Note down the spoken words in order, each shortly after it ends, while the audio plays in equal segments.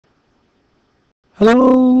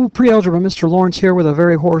Hello, pre-algebra. Mr. Lawrence here with a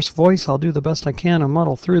very hoarse voice. I'll do the best I can and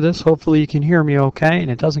muddle through this. Hopefully you can hear me okay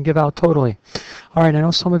and it doesn't give out totally. All right, I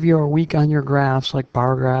know some of you are weak on your graphs like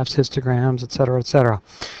bar graphs, histograms, etc., etc.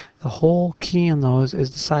 The whole key in those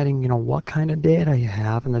is deciding, what kind of data you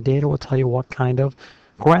have, and the data will tell you what kind of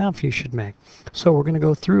graph you should make. So we're going to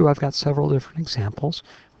go through. I've got several different examples.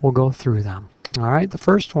 We'll go through them. All right, the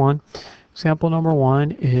first one, example number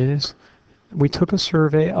one, is we took a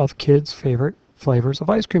survey of kids' favorite flavors of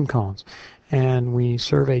ice cream cones. And we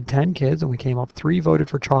surveyed 10 kids, and we came up 3 voted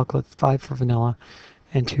for chocolate, 5 for vanilla,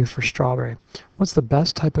 and 2 for strawberry. What's the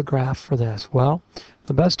best type of graph for this? Well,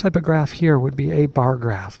 the best type of graph here would be a bar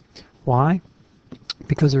graph. Why?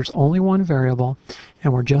 Because there's only one variable,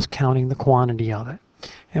 and we're just counting the quantity of it.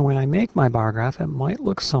 And when I make my bar graph, it might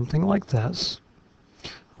look something like this.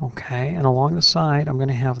 Okay, and along the side, I'm going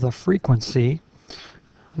to have the frequency,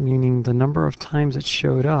 meaning the number of times it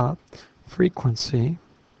showed up, frequency.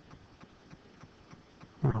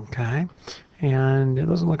 Okay, and it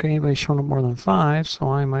doesn't look like anybody's shown up more than 5, so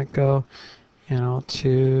I might go,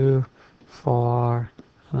 2, 4,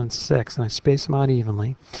 and then 6, and I space them out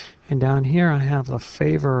evenly. And down here I have the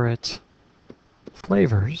favorite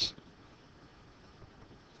flavors,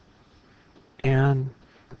 and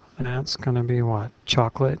that's going to be what?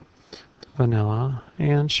 Chocolate, vanilla,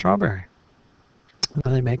 and strawberry. And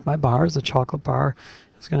then I make my bars. The chocolate bar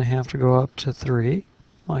is going to have to go up to 3,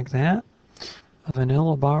 like that. The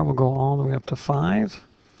vanilla bar will go all the way up to 5.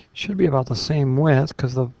 Should be about the same width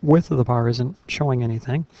because the width of the bar isn't showing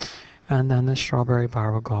anything. And then the strawberry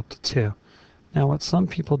bar will go up to 2. Now what some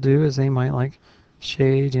people do is they might like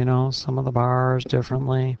shade, some of the bars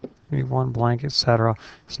differently, leave one blank, etc.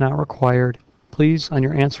 It's not required. Please, on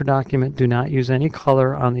your answer document, do not use any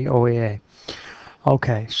color on the OAA.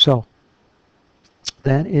 Okay, so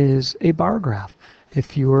that is a bar graph.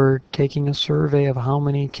 If you were taking a survey of how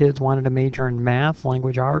many kids wanted to major in math,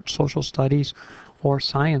 language arts, social studies, or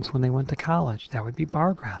science when they went to college, that would be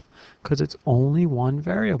bar graph because it's only one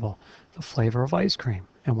variable, the flavor of ice cream,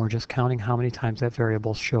 and we're just counting how many times that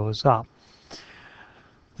variable shows up.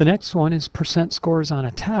 The next one is percent scores on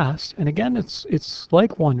a test, and again it's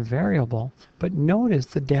like one variable, but notice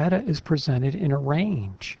the data is presented in a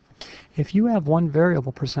range. If you have one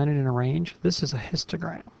variable presented in a range, this is a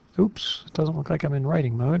histogram. Oops, it doesn't look like I'm in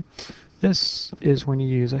writing mode. This is when you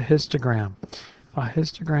use a histogram. A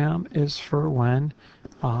histogram is for when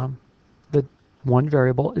the one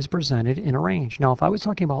variable is presented in a range. Now, if I was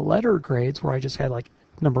talking about letter grades where I just had like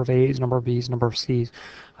number of A's, number of B's, number of C's,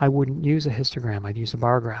 I wouldn't use a histogram. I'd use a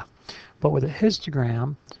bar graph. But with a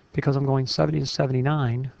histogram, because I'm going 70 to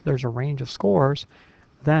 79, there's a range of scores,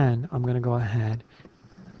 then I'm going to go ahead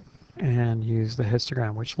and use the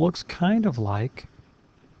histogram, which looks kind of like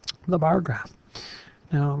the bar graph.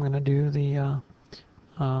 Now I'm going to do the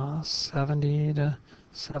 70 to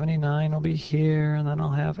 79 will be here, and then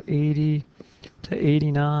I'll have 80 to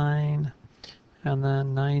 89, and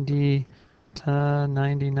then 90 to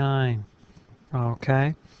 99.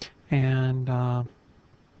 Okay, and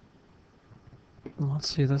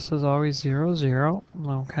let's see, this is always 0, 0.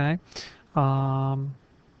 Okay, and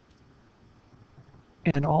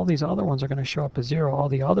all these other ones are going to show up as 0, all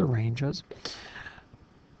the other ranges.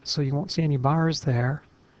 So you won't see any bars there.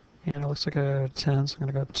 And it looks like a 10, so I'm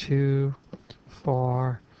going to go 2,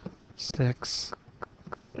 4, 6,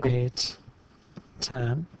 8,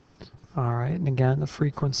 10. All right, and again, the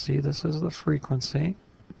frequency, this is the frequency,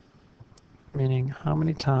 meaning how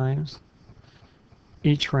many times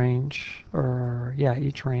each range, or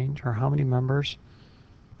how many members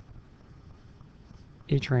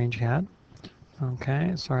each range had.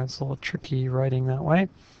 Okay, sorry, it's a little tricky writing that way.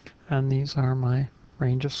 And these are my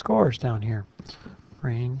range of scores down here.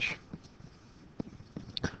 Range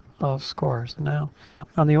of scores. Now,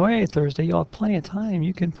 on the OAA Thursday, you'll have plenty of time.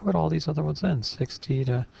 You can put all these other ones in. 60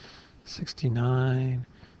 to 69,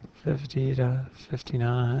 50 to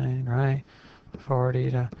 59, right? 40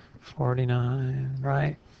 to 49,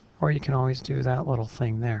 right? Or you can always do that little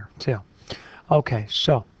thing there, too. Okay,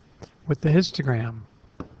 so with the histogram,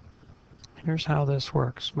 here's how this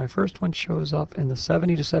works. My first one shows up in the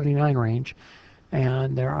 70 to 79 range,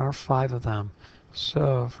 and there are 5 of them.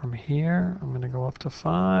 So from here, I'm going to go up to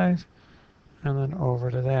 5, and then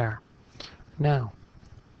over to there. Now,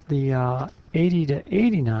 the 80 to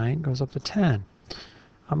 89 goes up to 10.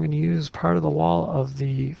 I'm going to use part of the wall of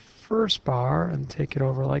the first bar and take it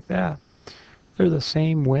over like that. They're the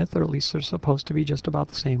same width, or at least they're supposed to be just about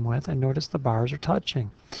the same width, and notice the bars are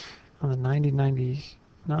touching. On the 90,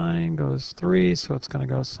 99 goes 3, so it's going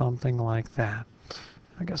to go something like that.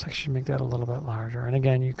 I guess I should make that a little bit larger. And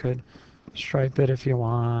again, you could stripe it if you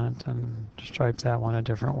want, and stripe that one a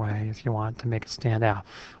different way if you want to make it stand out.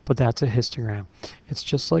 But that's a histogram. It's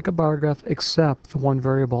just like a bar graph, except the one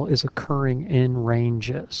variable is occurring in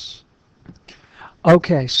ranges.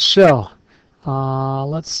 Okay, so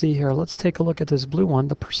let's see here. Let's take a look at this blue one,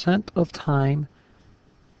 the percent of time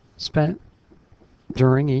spent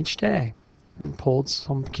during each day. We pulled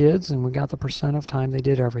some kids and we got the percent of time they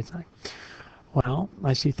did everything. Well,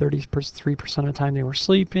 I see 33% of the time they were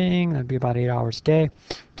sleeping. That'd be about 8 hours a day.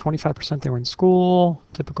 25% they were in school,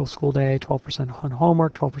 typical school day. 12% on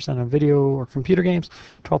homework, 12% on video or computer games,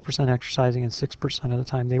 12% exercising, and 6% of the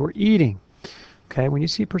time they were eating. Okay, when you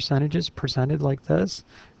see percentages presented like this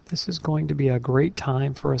is going to be a great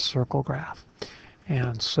time for a circle graph.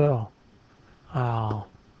 And so I'll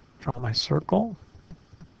draw my circle.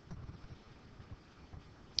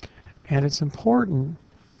 And it's important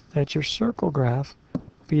that your circle graph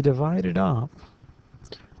be divided up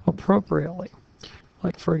appropriately.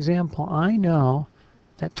 Like, for example, I know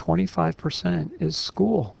that 25% is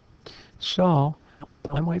school. So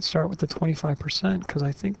I might start with the 25% because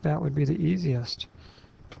I think that would be the easiest.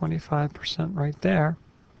 25% right there.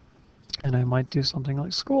 And I might do something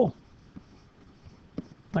like school.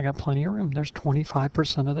 I got plenty of room. There's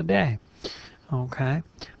 25% of the day. Okay.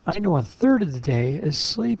 I know a third of the day is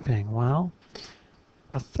sleeping. Well,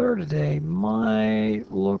 a third of the day might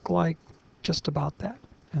look like just about that.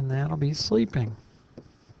 And that'll be sleeping.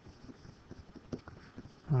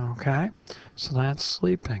 Okay. So that's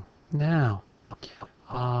sleeping. Now,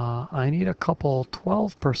 I need a couple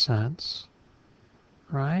 12%,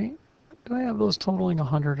 right? Do I have those totaling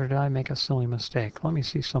 100 or did I make a silly mistake? Let me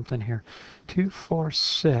see something here. 2, 4,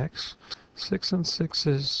 6. 6 and 6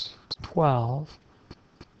 is 12,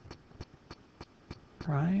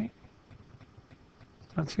 right?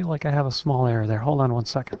 I feel like I have a small error there. Hold on one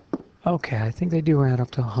second. Okay, I think they do add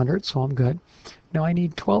up to 100, so I'm good. Now I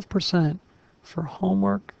need 12% for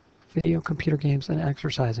homework, video, computer games, and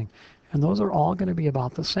exercising. And those are all going to be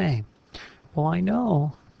about the same. Well, I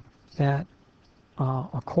know that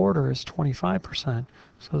a quarter is 25%,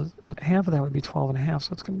 so half of that would be 12 and a half,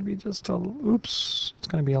 so it's going to be just it's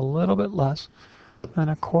going to be a little bit less than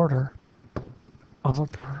a quarter of it'll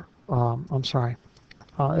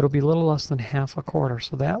be a little less than half a quarter,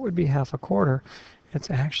 so that would be half a quarter.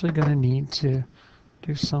 It's actually going to need to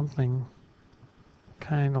do something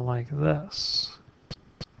kind of like this,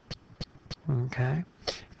 okay?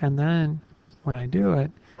 And then when I do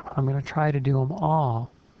it, I'm going to try to do them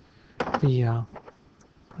all the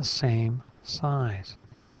same size,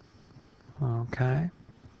 okay?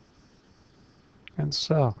 And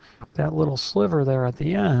so that little sliver there at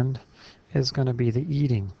the end is going to be the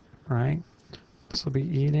eating, right? This will be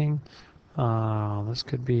eating. This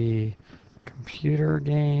could be computer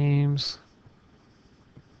games,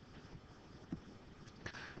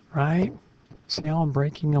 right? See how I'm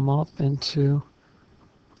breaking them up into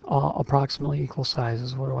approximately equal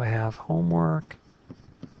sizes. What do I have? Homework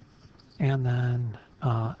and then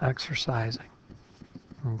exercising.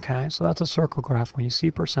 Okay, so that's a circle graph when you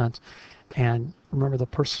see percents. And remember the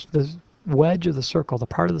wedge of the circle, the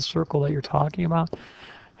part of the circle that you're talking about,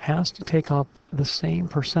 has to take up the same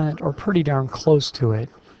percent or pretty darn close to it.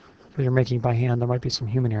 If you're making by hand, there might be some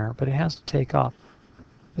human error, but it has to take up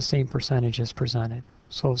the same percentage as presented.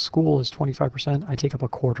 So school is 25%, I take up a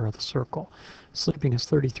quarter of the circle. Sleeping is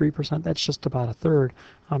 33%, that's just about a third.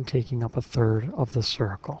 I'm taking up a third of the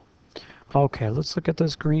circle. Okay, let's look at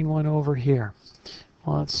this green one over here.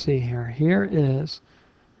 Well, let's see here. Here is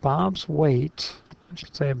Bob's weight. I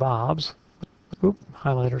should say Bob's. Oop,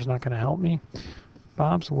 highlighter's not going to help me.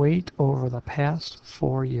 Bob's weight over the past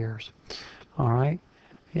 4 years. All right.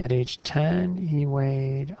 At age 10, he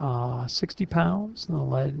weighed 60 pounds. At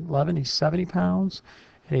 11, he's 70 pounds.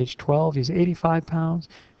 At age 12, he's 85 pounds.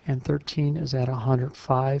 And 13 is at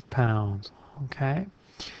 105 pounds. Okay.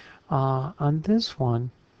 On this one,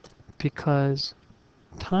 because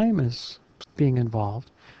time is being involved,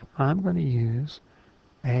 I'm going to use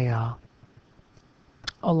a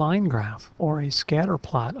line graph or a scatter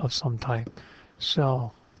plot of some type.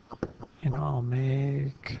 So, I'll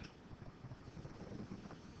make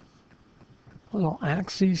little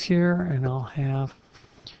axes here, and I'll have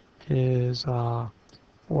his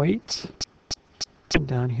weight, and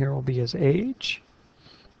down here will be his age.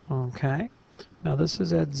 Okay, now this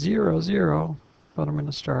is at 0, 0, but I'm going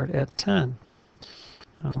to start at 10.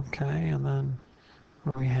 Okay, and then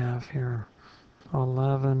we have here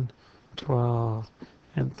 11, 12,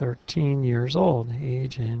 and 13 years old,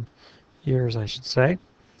 age in years, I should say.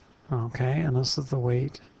 Okay, and this is the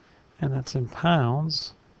weight, and that's in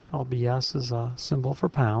pounds. LBS is a symbol for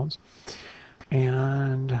pounds.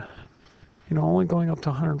 And only going up to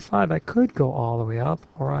 105, I could go all the way up,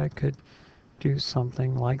 or I could do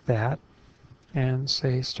something like that and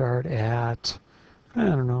say start at, I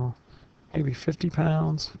don't know, maybe 50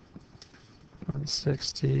 pounds,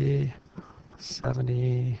 60,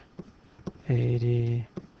 70, 80,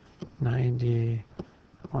 90,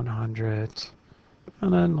 100,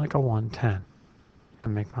 and then like a 110,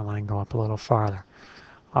 and make my line go up a little farther.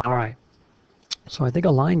 All right, so I think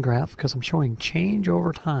a line graph, because I'm showing change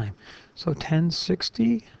over time. So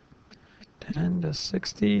 1060, 10 to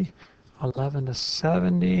 60, 11 to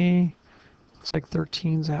 70, looks like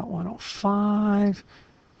 13's at 105,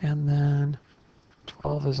 and then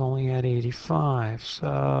 12 is only at 85,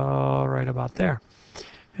 so right about there.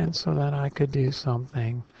 And so then I could do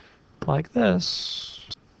something like this,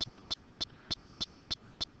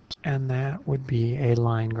 and that would be a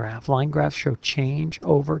line graph. Line graphs show change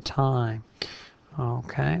over time.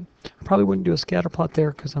 Okay, I probably wouldn't do a scatter plot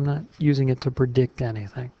there because I'm not using it to predict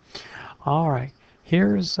anything. All right,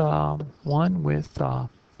 here's one with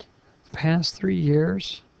past 3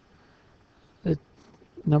 years, the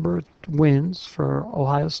number of wins for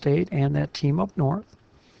Ohio State and that team up north.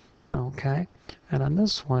 Okay, and on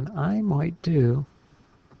this one I might do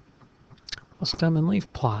a stem and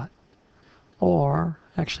leaf plot, or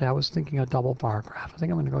actually I was thinking a double bar graph. I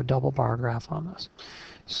think I'm going to go double bar graph on this.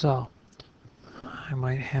 So I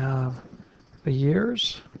might have the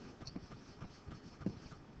years,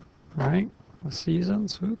 right? The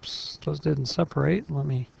seasons. Oops, those didn't separate. Let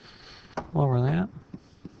me lower that.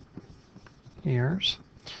 Years.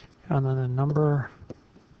 And then the number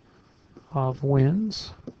of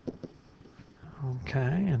wins. Okay,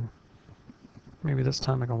 and maybe this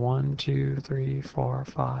time I go 1, 2, 3, 4,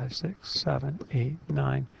 5, 6, 7, 8,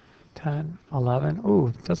 9, 10, 11.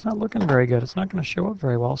 Ooh, that's not looking very good. It's not going to show up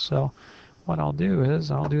very well. So what I'll do is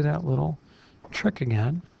I'll do that little trick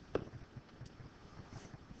again.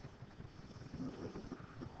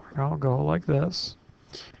 I'll go like this.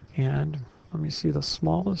 And let me see, the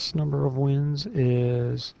smallest number of wins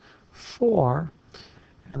is 4.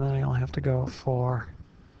 And then I'll have to go 4,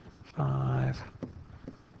 5,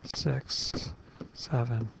 6,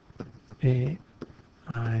 7, 8,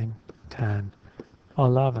 9, 10,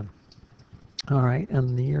 11. All right,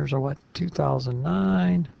 and the years are what?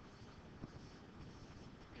 2009,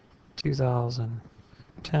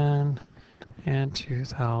 2010, and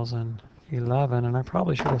 2011. And I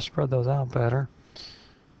probably should have spread those out better.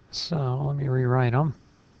 So let me rewrite them.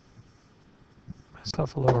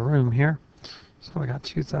 Myself a little room here. So we got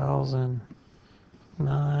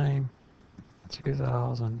 2009,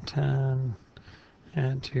 2010,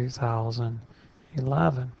 and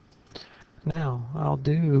 2011. Now I'll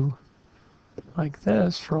do like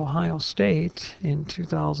this for Ohio State. In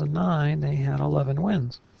 2009 they had 11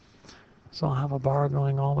 wins. So I'll have a bar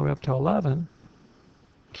going all the way up to 11.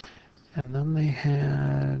 And then they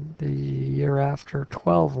had the year after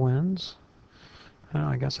 12 wins.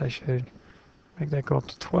 I guess I should make that go up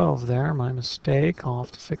to 12 there. My mistake. I'll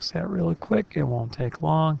have to fix that really quick. It won't take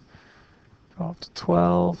long. Go up to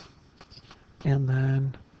 12. And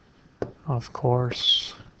then, of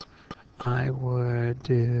course, I would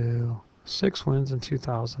do 6 wins in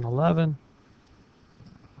 2011.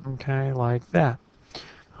 Okay, like that.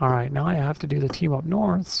 All right, now I have to do the team up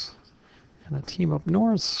norths. And the team up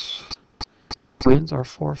norths wins are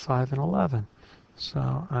 4, 5, and 11.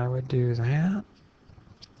 So I would do that,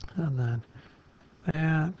 and then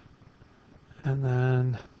that, and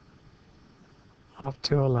then up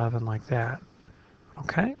to 11 like that.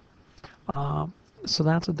 Okay? So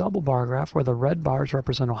that's a double bar graph where the red bars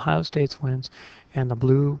represent Ohio State's wins and the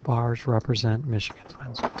blue bars represent Michigan's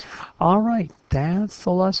wins. All right, that's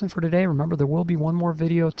the lesson for today. Remember, there will be one more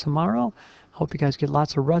video tomorrow. Hope you guys get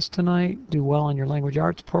lots of rest tonight, do well on your language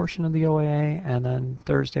arts portion of the OAA, and then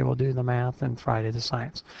Thursday we'll do the math and Friday the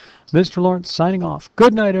science. Mr. Lawrence signing off.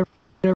 Good night, everyone.